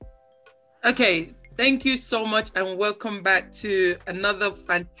Okay, thank you so much and welcome back to another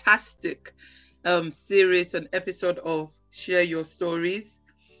fantastic series and episode of Share Your Stories.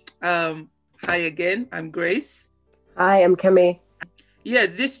 Hi again, I'm Grace. Hi, I'm Kemi. Yeah,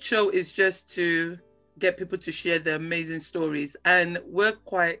 this show is just to get people to share their amazing stories, and we're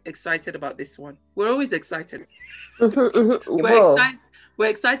quite excited about this one. We're always excited. We're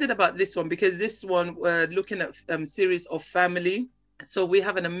excited about this one because this one we're looking at series of family. So we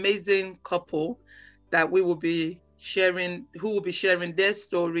have an amazing couple that we will be sharing, who will be sharing their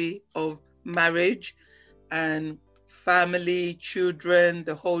story of marriage and family, children,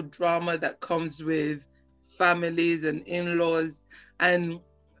 the whole drama that comes with families and in-laws, and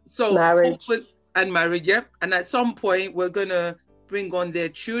so marriage. And marriage, yeah. And at some point, we're gonna bring on their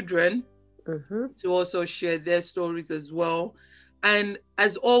children to also share their stories as well. And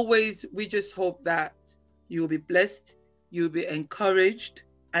as always, we just hope that you'll be blessed, you'll be encouraged,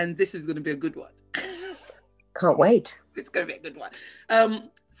 and this is going to be a good one. Can't wait. It's going to be a good one.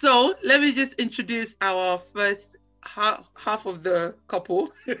 So let me just introduce our first half of the couple,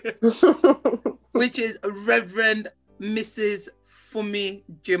 which is Reverend Mrs. Funmi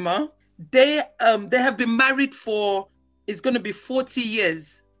Jimoh. They have been married for, it's going to be 40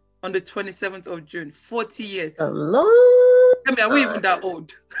 years on the 27th of June. 40 years. A long I mean, are we even that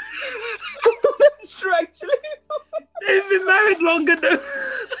old? That's true, actually. They've been married longer than...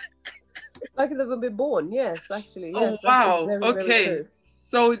 Like they've been born, yes, actually. Yes, oh, wow. very, okay.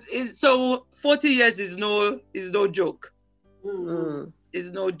 Very so 40 years is no joke. Mm. It's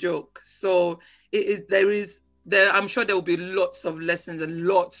no joke. So I'm sure there will be lots of lessons and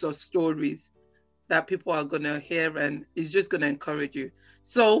lots of stories that people are going to hear, and it's just going to encourage you.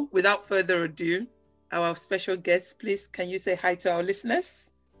 So without further ado, our special guest, please, can you say hi to our listeners?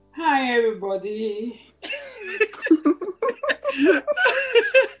 Hi, everybody.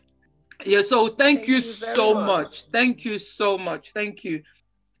 Yeah, so thank you so much. Thank you so much. Thank you.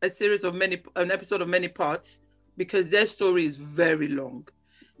 An episode of many parts, because their story is very long.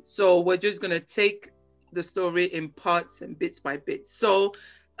 So we're just going to take the story in parts and bits by bits. So,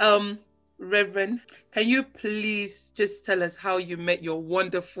 Reverend, can you please just tell us how you met your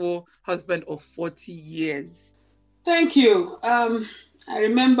wonderful husband of 40 years? Thank you. I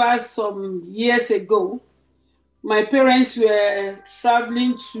remember some years ago, my parents were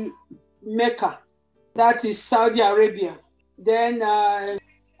traveling to Mecca, that is Saudi Arabia. Then I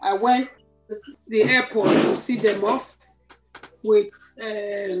went to the airport to see them off with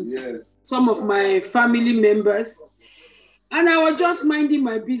some of my family members. And I was just minding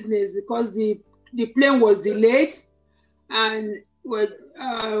my business because the plane was delayed, and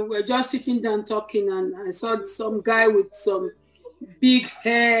we're just sitting down talking, and I saw some guy with some big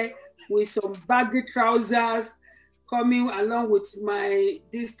hair, with some baggy trousers, coming along with my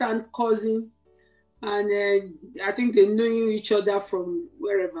distant cousin. And I think they knew each other from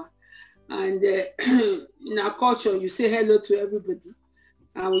wherever. And in our culture, you say hello to everybody.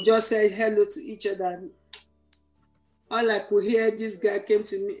 And we just said hello to each other. All I could hear, this guy came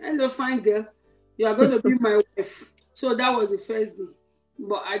to me, hello, fine girl, you are going to be my wife. So that was the first day.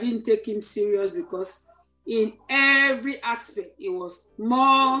 But I didn't take him serious because in every aspect, it was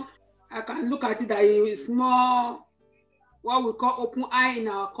more, I can look at it that it was more, what we call open eye in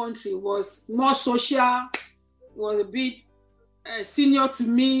our country, was more social, was a bit senior to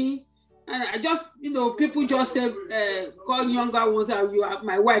me. And I just, people just say, call younger ones, you are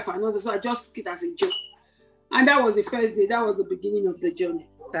my wife and all that. So I just took it as a joke. And that was the first day. That was the beginning of the journey.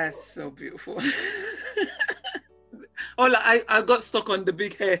 That's so beautiful. I got stuck on the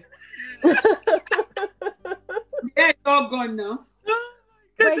big hair. Yeah, it's all gone now.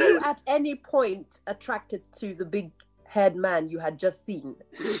 Were you at any point attracted to the big-haired man you had just seen?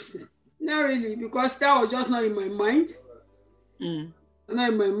 Not really, because that was just not in my mind. It's not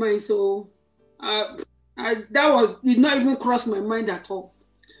in my mind, so did not even cross my mind at all.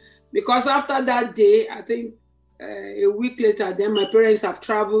 Because after that day, I think a week later, then my parents have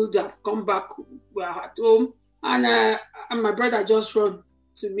traveled, have come back, we are at home, and my brother just ran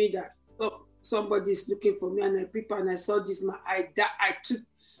to me that somebody is looking for me, and I peeped and I saw this man. I took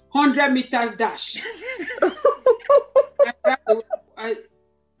 100 meters dash.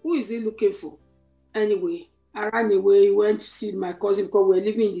 Who is he looking for? Anyway, I ran away, went to see my cousin because we were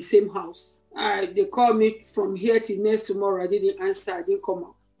living in the same house. They called me from here till next tomorrow. I didn't answer, I didn't come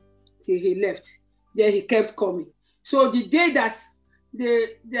out till he left. Then he kept coming. So the day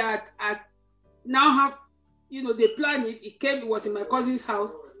that I now have, they planned it, it was in my cousin's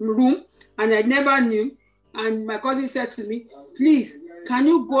house, room, and I never knew. And my cousin said to me, please, can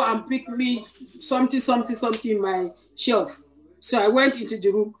you go and pick me something in my shelf? So I went into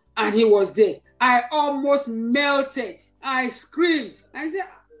the room and he was there. I almost melted. I screamed. I said,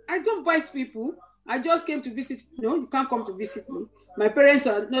 I don't bite people. I just came to visit. No, you can't come to visit me. My parents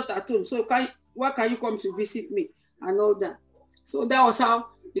are not at home, so why can you come to visit me and all that? So that was how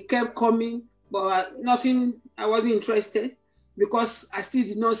it kept coming, but nothing. I wasn't interested because I still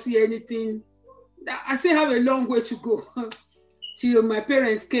did not see anything. I still have a long way to go till my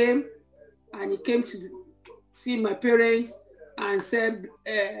parents came, and he came to see my parents and said,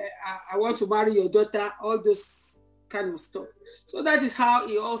 I want to marry your daughter, all those kind of stuff. So that is how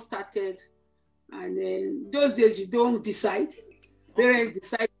it all started. And then those days you don't decide, parents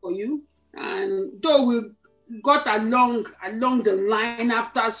decide for you. And though we got along the line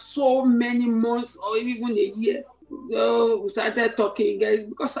after so many months or even a year, so we started talking again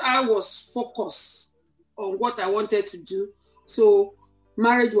because I was focused on what I wanted to do. So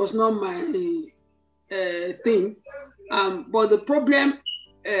marriage was not my thing. But the problem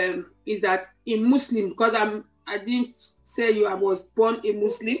is that in Muslim, because I didn't say I was born a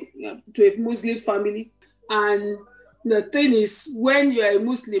Muslim, to a Muslim family. And the thing is, when you're a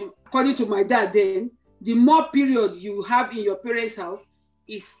Muslim, according to my dad then, the more period you have in your parents' house,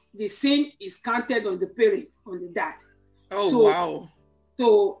 is the sin is counted on the parent, on the dad. Wow.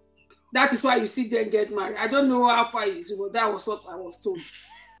 So that is why you see them get married. I don't know how far it is, but that was what I was told.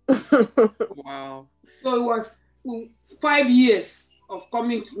 Wow. So it was 5 years of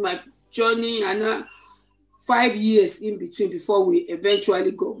coming to my journey and 5 years in between before we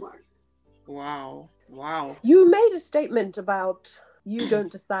eventually got married. Wow. Wow. You made a statement about you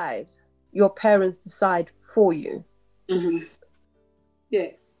don't decide. Your parents decide for you. Mm-hmm.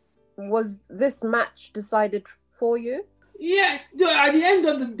 Yeah. Was this match decided for you? Yeah. At the end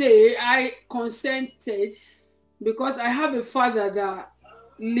of the day, I consented because I have a father that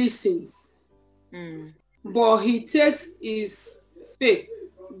listens. But he takes his faith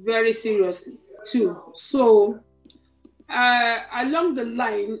very seriously too. So along the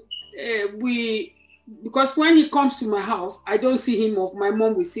line, because when he comes to my house, I don't see him off. My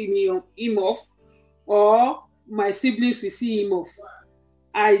mom will see him off, or my siblings will see him off.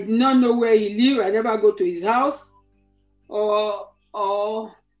 I do not know where he lives. I never go to his house, but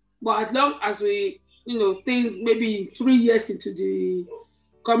as long as we, things maybe 3 years into the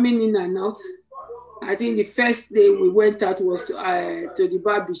coming in and out. I think the first day we went out was to the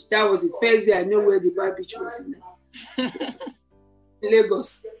bar beach. That was the first day I know where the bar beach was in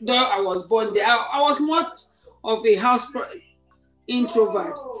Lagos. Though I was born there, I was much of a house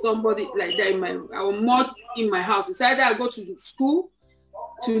introvert, somebody like that. I was more in my house. It's either I go to school,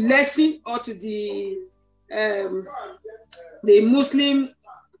 to lesson, or to the Muslim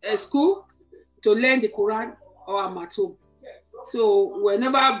school to learn the Quran, or I'm at home. So we were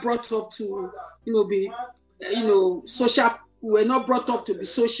never brought up to, be, social. We were not brought up to be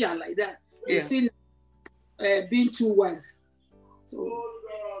social like that. Yeah. We've seen being too wise. So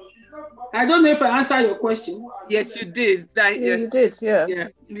I don't know if I answered your question. Yes, you did. Yes. You did, yeah.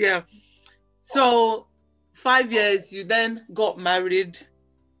 Yeah. So 5 years, you then got married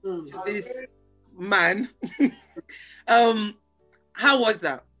to this man. How was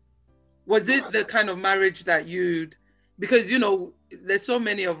that? Was it the kind of marriage that because there's so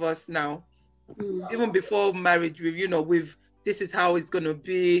many of us now, even before marriage, we've this is how it's gonna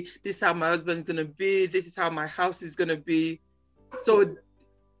be, this is how my husband's gonna be, this is how my house is gonna be. So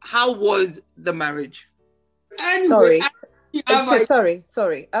how was the marriage? Anyway,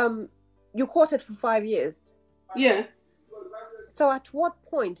 sorry. You courted for 5 years. Yeah. So at what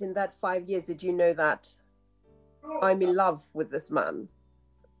point in that 5 years did you know that I'm in love with this man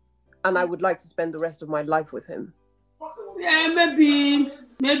and I would like to spend the rest of my life with him? Yeah,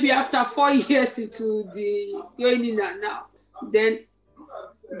 maybe after 4 years into the going in and now, then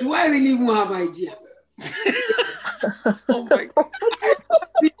do I really even have idea? Oh my God. I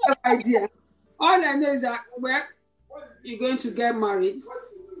don't really have idea. All I know is that you're going to get married.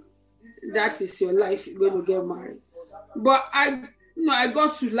 That is your life. You're going to get married. But I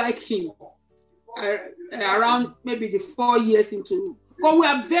got to like him around maybe the 4 years into. But we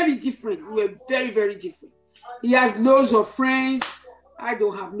are very different. We are very, very different. He has loads of friends. I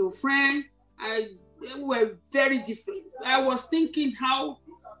don't have no friend. We're very different. I was thinking, how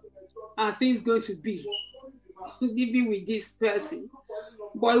are things going to be living with this person?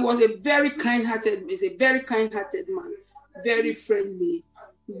 But he was a very kind-hearted man, very friendly,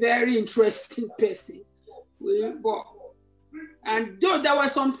 very interesting person. And though there were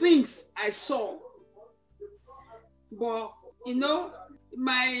some things I saw, but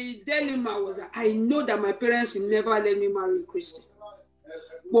my dilemma was that I know that my parents will never let me marry a Christian.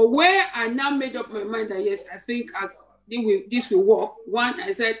 But where I now made up my mind that yes, I think this will work. One,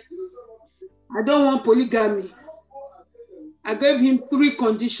 I said, I don't want polygamy. I gave him 3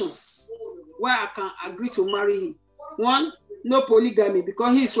 conditions where I can agree to marry him. One, no polygamy,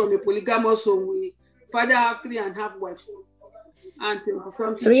 because he's from a polygamous home. We father have 3.5 wives and 20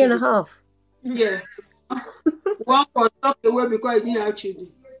 3.5. Yeah. One was tucked away because he didn't have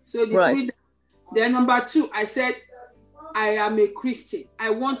children. So the 3. Then number 2, I said, I am a Christian.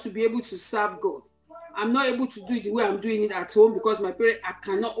 I want to be able to serve God. I'm not able to do it the way I'm doing it at home because my parents, I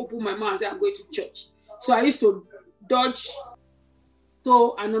cannot open my mouth and say I'm going to church. So I used to dodge.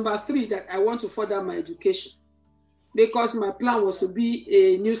 So, and number 3, that I want to further my education because my plan was to be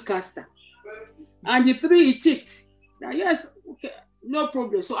a newscaster. And the 3 he ticked. Now, yes, okay, no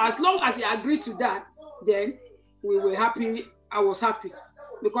problem. So as long as he agreed to that, then we were happy. I was happy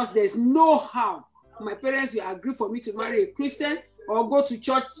because there's no how my parents will agree for me to marry a Christian or go to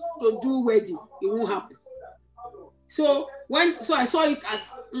church to do wedding. It won't happen. So I saw it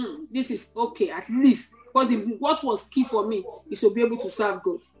as this is okay, at least. But what was key for me is to be able to serve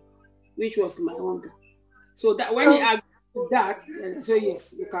God, which was my hunger. So that when he agreed to that, so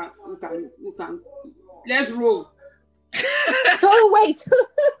yes, you can. Let's roll. Oh wait,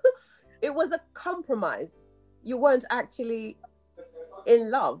 it was a compromise. You weren't actually in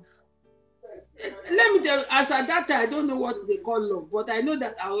love. Let me tell you, as at that time, I don't know what they call love, but I know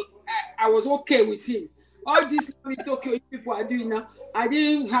that I was okay with him. All these Tokyo people are doing now, I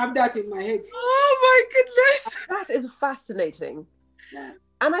didn't have that in my head. Oh my goodness. That is fascinating. Yeah.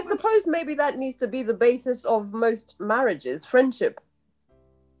 And I suppose maybe that needs to be the basis of most marriages, friendship.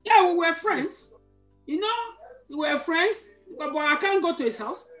 Yeah, we were friends. We were friends, but I can't go to his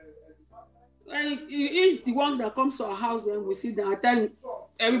house. If the one that comes to our house, then we sit down. At time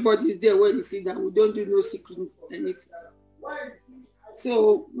everybody is there when we sit down. We don't do no secret anything.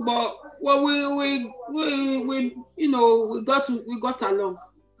 So, but we got along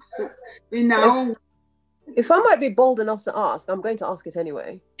in our own. If I might be bold enough to ask, I'm going to ask it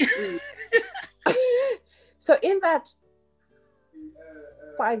anyway. So in that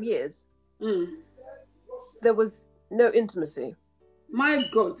 5 years, there was no intimacy. My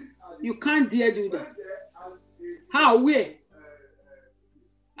God, you can't dare do that. How? Where?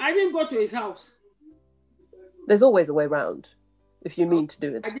 I didn't go to his house. There's always a way round if you mean to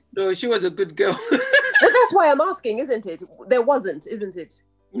do it. No, she was a good girl. Well, that's why I'm asking, isn't it? There wasn't, isn't it?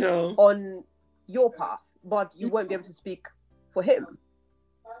 No. On your path, but you won't be able to speak for him,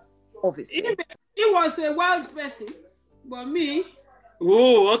 obviously. He was a wild person, but me.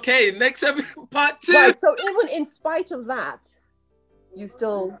 Oh, okay. Next part 2. Right. So even in spite of that, you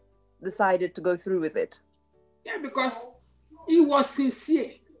still decided to go through with it. Yeah, because he was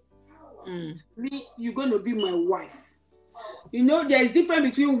sincere. Me, you're going to be my wife. There's difference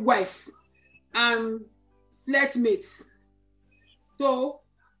between wife and flatmates. So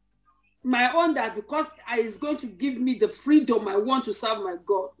my own that because is going to give me the freedom I want to serve my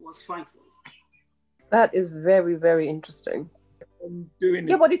God was fine for me. That is very, very interesting. Doing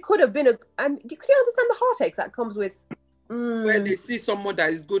yeah, it. but it could have been could you understand the heartache that comes with where they see someone that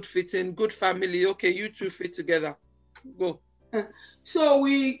is good fitting, good family. Okay, you two fit together. Go. So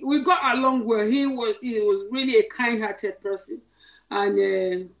we got along well. He was really a kind-hearted person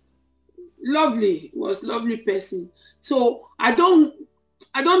and lovely person. So I don't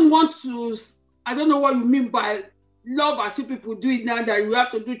want to. I don't know what you mean by love. I see people do it now that you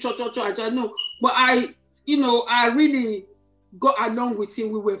have to do cho. I don't know, but I really got along with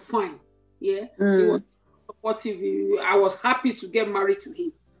him. We were fine. Yeah, he was supportive. I was happy to get married to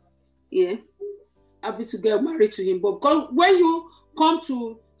him. Yeah, happy to get married to him. But because when you come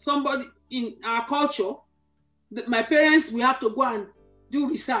to somebody in our culture, my parents, we have to go and do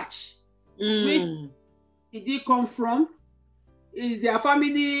research. Which did he come from? Is their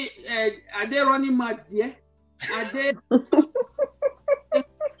family, are they running mad there? Are they?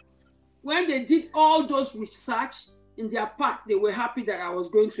 When they did all those research in their part, they were happy that I was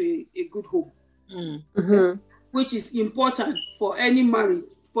going to a good home, which is important for any marriage.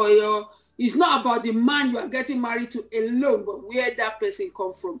 It's not about the man you are getting married to alone, but where that person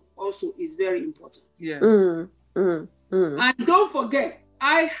comes from also is very important. Yeah. And don't forget,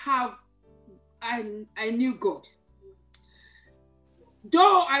 I knew God.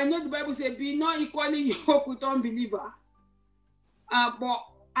 Though I know the Bible says, be not equally yoked with unbeliever, but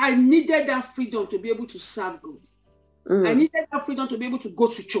I needed that freedom to be able to serve God. I needed that freedom to be able to go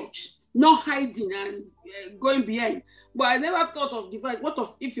to church, not hiding and going behind. But I never thought of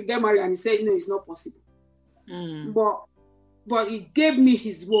what if you get married and he said, no, it's not possible. But he gave me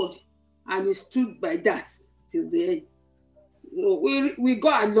his word and he stood by that till the end. We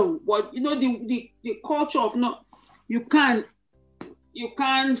got along, but the culture of not, you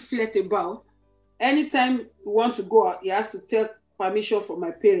can't flirt about. Anytime you want to go out, he has to take permission from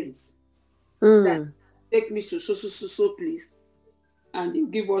my parents. That take me to so place, and they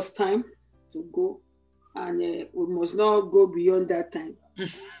give us time to go, and we must not go beyond that time.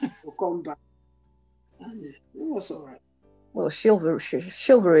 We'll come back, and it was all right. Well,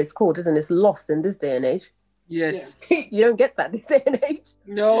 chivalry is called, isn't it? It's lost in this day and age. Yes. Yeah. You don't get that this day and age.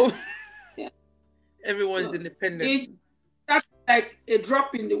 No. Yeah. Everyone's independent. That's like a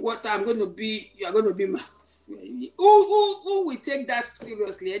drop in the water. You are going to be my... Who will take that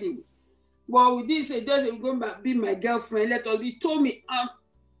seriously anyway? Well, we didn't say, you're going to be my girlfriend. Let us be. Told me,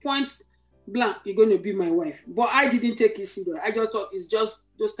 point blank, you're going to be my wife. But I didn't take it serious. I just thought it's just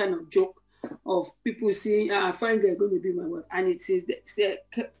those kind of joke of people saying, I find they're going to be my wife. And it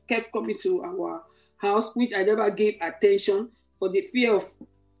kept coming to our house, which I never gave attention for the fear of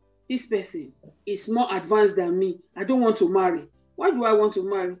this person is more advanced than me. I don't want to marry. Why do I want to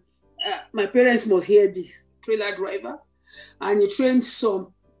marry? My parents must hear this. Trailer driver. And he trained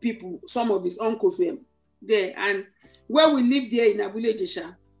some people, some of his uncles were there. And where we lived there in Abule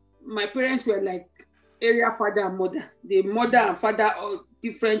Jesha, my parents were like area father and mother. The mother and father are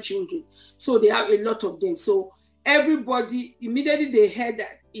different children. So they have a lot of them. So everybody, immediately they heard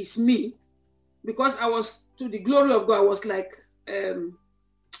that it's me, because I was, to the glory of God, I was like an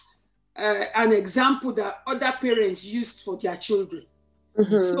example that other parents used for their children.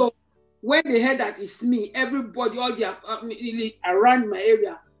 Mm-hmm. So when they heard that it's me, everybody, all their family around my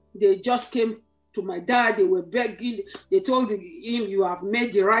area, they just came to my dad. They were begging. They told him, you have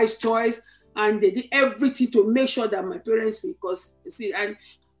made the right choice. And they did everything to make sure that my parents, because you see, and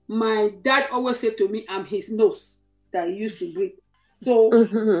my dad always said to me, I'm his nose that he used to breathe. So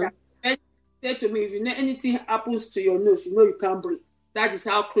he said to me, if you know anything happens to your nose, you know you can't breathe. That is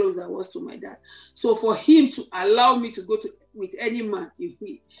how close I was to my dad. So for him to allow me to go with any man, it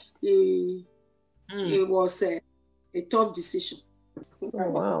was a tough decision. Oh,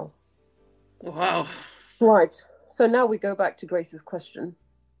 wow. Wow. Right. So now we go back to Grace's question.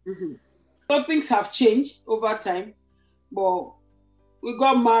 Mm-hmm. So things have changed over time, but we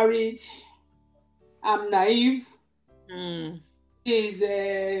got married. I'm naive. His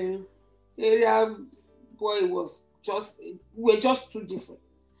area boy was we're just too different.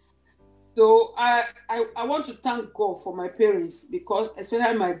 So I want to thank God for my parents, because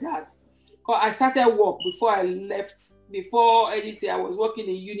especially my dad. Because I started work before I left, before anything, I was working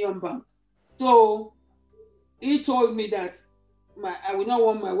in Union Bank. So he told me that I will not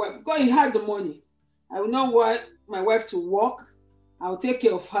want my wife, because he had the money. I will not want my wife to work. I'll take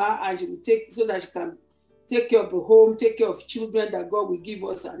care of her, and she will so that she can take care of the home, take care of children that God will give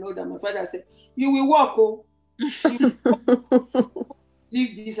us and all that. My father said, you will work, oh.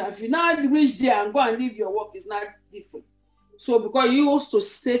 Leave this. If you now reach there and go and leave your work, it's not different. So because you used to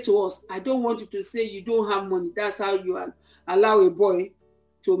say to us, I don't want you to say you don't have money. That's how you allow a boy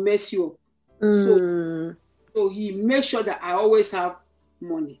to mess you up. So he made sure that I always have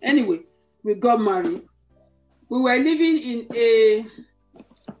money. Anyway, we got married. We were living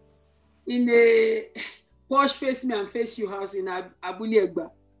in a posh face me and face you house in Abule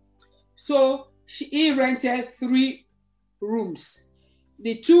Egba. So he rented 3 rooms.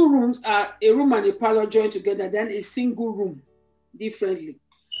 The 2 rooms are a room and a parlor joined together, then a single room differently.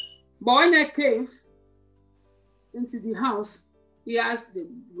 But when I came into the house, he has the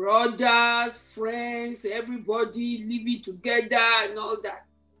brothers, friends, everybody living together and all that.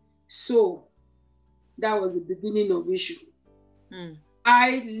 So that was the beginning of issue.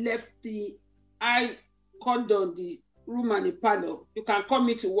 I called on the room and the parlor. You can call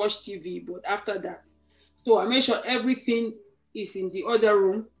me to watch TV, but after that. So I made sure everything is in the other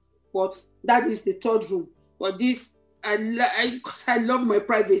room, but that is the 3rd room. But this, because I love my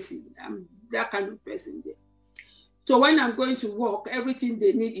privacy. I'm that kind of person there. So when I'm going to work, everything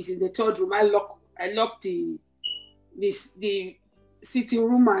they need is in the 3rd room. I lock the sitting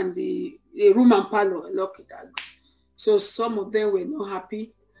room and the room and parlor. I lock it. So some of them were not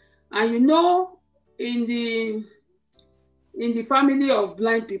happy. And in the family of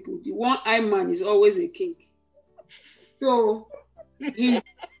blind people, the one-eyed man is always a king. So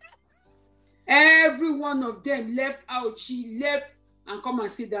every one of them left out. She left and come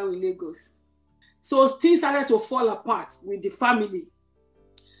and sit down in Lagos. So things started to fall apart with the family,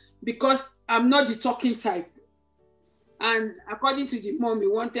 because I'm not the talking type. And according to the mom, he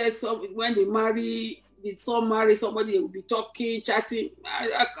wanted when they marry, the son marry somebody, they will be talking, chatting.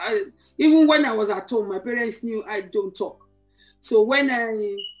 Even when I was at home, my parents knew I don't talk. So when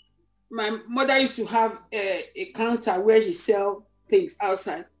my mother used to have a counter where she sell things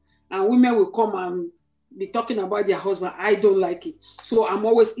outside, and women will come and be talking about their husband. I don't like it. So I'm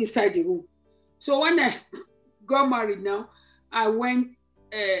always inside the room. So when I got married now, I went,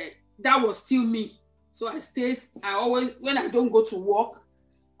 that was still me. So I stayed, when I don't go to work,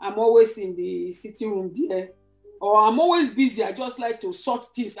 I'm always in the sitting room there. Or I'm always busy. I just like to sort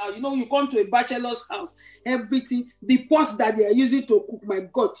things out. You come to a bachelor's house, everything, the pots that they are using to cook, my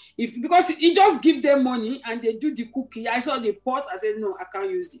God. Because you just give them money and they do the cooking. I saw the pots, I said, no, I can't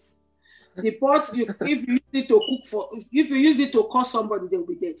use this. The pots, if you use it to cook if you use it to call somebody, they'll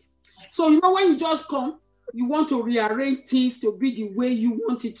be dead. So, when you just come, you want to rearrange things to be the way you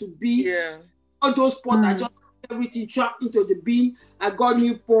want it to be. Yeah. All those pots, I just everything trapped into the bin. I got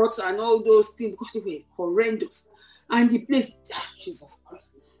new pots and all those things because they were horrendous. And the place, Jesus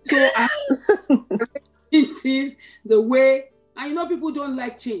Christ. So I things the way, and people don't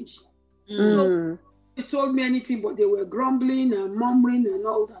like change. So they told me anything, but they were grumbling and murmuring and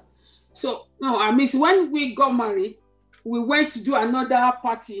all that. So no, when we got married, we went to do another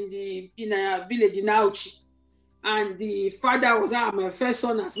party in a village in Auchi. And the father was, my first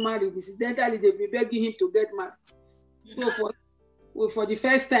son has married. Incidentally, they've been begging him to get married. So for the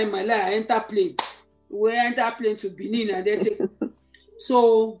first time in my life, I enter plane. We enter plane to Benin and then take.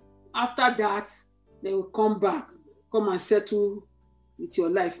 So after that, they will come and settle with your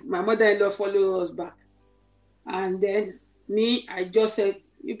life. My mother-in-law followed us back. And then me, I just said,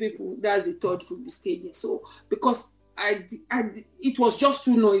 you people, that's the third room, we stayed there. So because it was just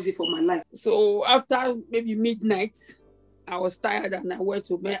too noisy for my life. So after maybe midnight, I was tired and I went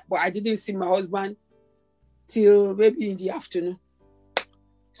to bed, but I didn't see my husband till maybe in the afternoon.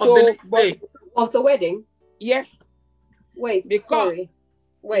 So, of the wedding? Yeah. Wait, sorry.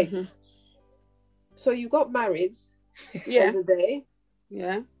 Wait. Mm-hmm. So you got married on the day?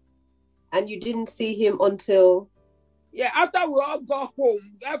 Yeah. And you didn't see him until? Yeah, after we all got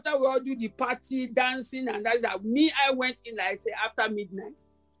home, after we all do the party, dancing, and that's that. I went in, like, say, after midnight.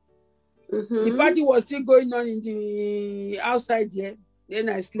 Mm-hmm. The party was still going on in the outside there. Then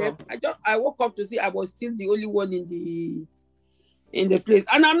I slept. I woke up to see I was still the only one in the place.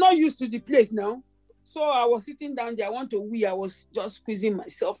 And I'm not used to the place now. So I was sitting down there. I want to wee. I was just squeezing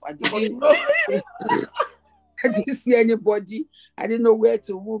myself. I didn't see anybody. I didn't know where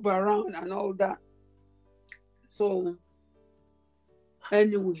to move around and all that. So,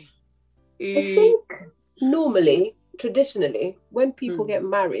 anyway. I think normally, traditionally, when people get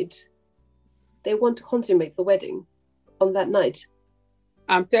married, they want to consummate the wedding on that night.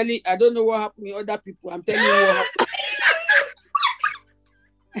 I'm telling you, I don't know what happened with other people. I'm telling you what happened.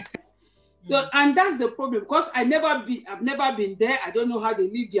 So, and that's the problem, because I've never been there. I don't know how they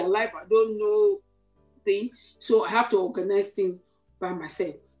live their life. I don't know things. So I have to organize things by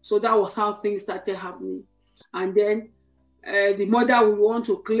myself. So that was how things started happening. And then the mother will want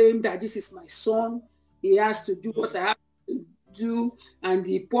to claim that this is my son. He has to do what I have to do. And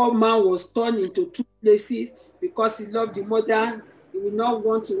the poor man was torn into two places because he loved the mother. He would not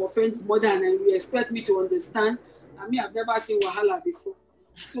want to offend the mother, and he expect me to understand. I've never seen Wahala before.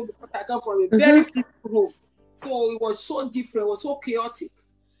 So because I come from a very peaceful home. So it was so different, it was so chaotic.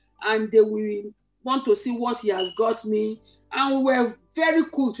 And they will want to see what he has got me. And we were very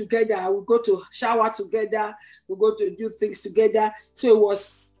cool together. We go to shower together. We go to do things together. So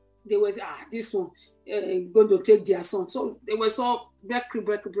they were, this one going to take their son. So they were so breaking.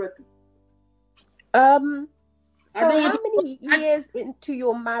 So how many years into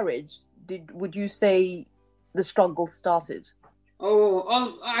your marriage would you say the struggle started?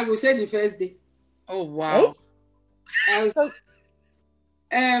 Oh, I would say the first day. Oh, wow.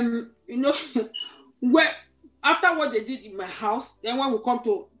 After what they did in my house, then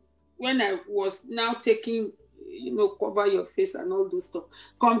when I was now taking, cover your face and all those stuff,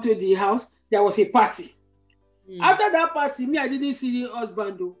 come to the house, there was a party. After that party, I didn't see the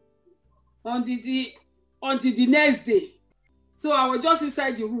husband though. Until the next day. So I was just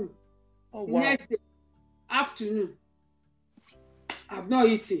inside the room. Oh, wow. The next day, afternoon, I've not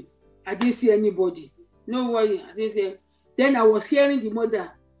eaten. I didn't see anybody. No worry. I didn't see. Then I was hearing the mother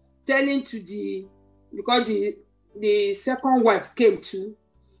telling because the second wife came too.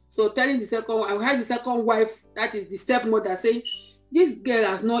 So telling the second wife, I heard the second wife, that is the stepmother, saying, this girl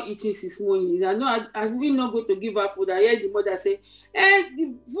has not eaten since morning. I will not go to give her food. I heard the mother say,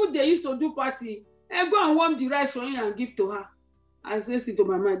 the food they used to do party, go and warm the rice for her and give to her. I said to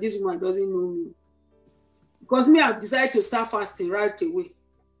my mind, this woman doesn't know me. Because I've decided to start fasting right away.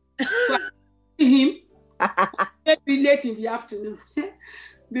 So I see him maybe late in the afternoon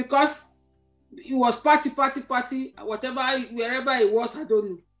because it was party, wherever it was, I don't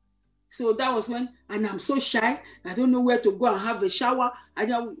know. So that was when, and I'm so shy, I don't know where to go and have a shower. I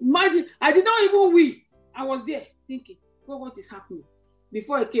did not even wee. I was there thinking, what is happening?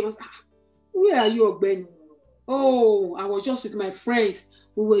 Before I came, I was like, where are you, Ogbeni? Oh, I was just with my friends.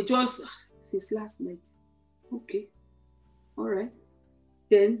 We were just since last night. Okay. All right.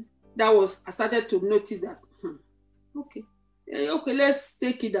 Then I started to notice that, okay, let's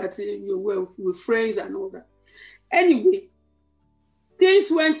take it that you were with friends and all that. Anyway,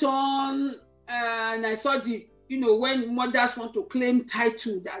 things went on, and I saw when mothers want to claim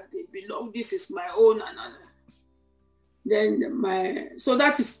title that they belong, this is my own, and then so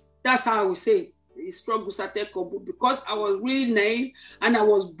that's how I would say the struggle started because I was really naive and I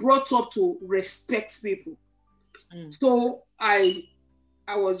was brought up to respect people. So I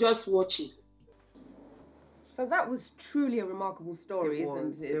was just watching. So that was truly a remarkable story,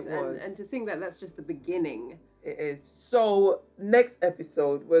 isn't it? And to think that that's just the beginning. It is. So next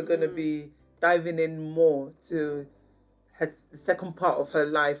episode, we're going to be diving in more to the second part of her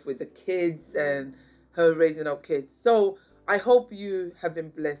life with the kids and her raising up kids. So I hope you have been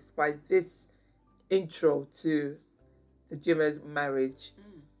blessed by this intro to the Jima's marriage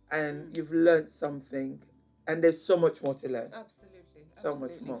and you've learned something. And there's so much more to learn. Absolutely. So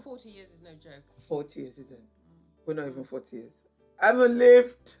much more. 40 years is no joke. 40 years isn't. We're not even 40 years. I haven't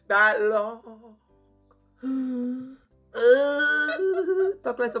lived that long.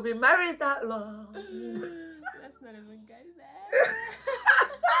 Talk like I've been married that long. Let's not even go there.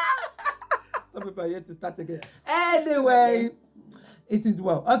 Some people are here to start again. Anyway, it is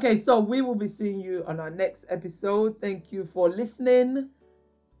well. Okay, so we will be seeing you on our next episode. Thank you for listening.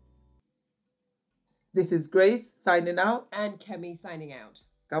 This is Grace signing out. And Kemi signing out.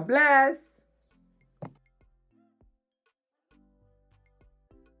 God bless.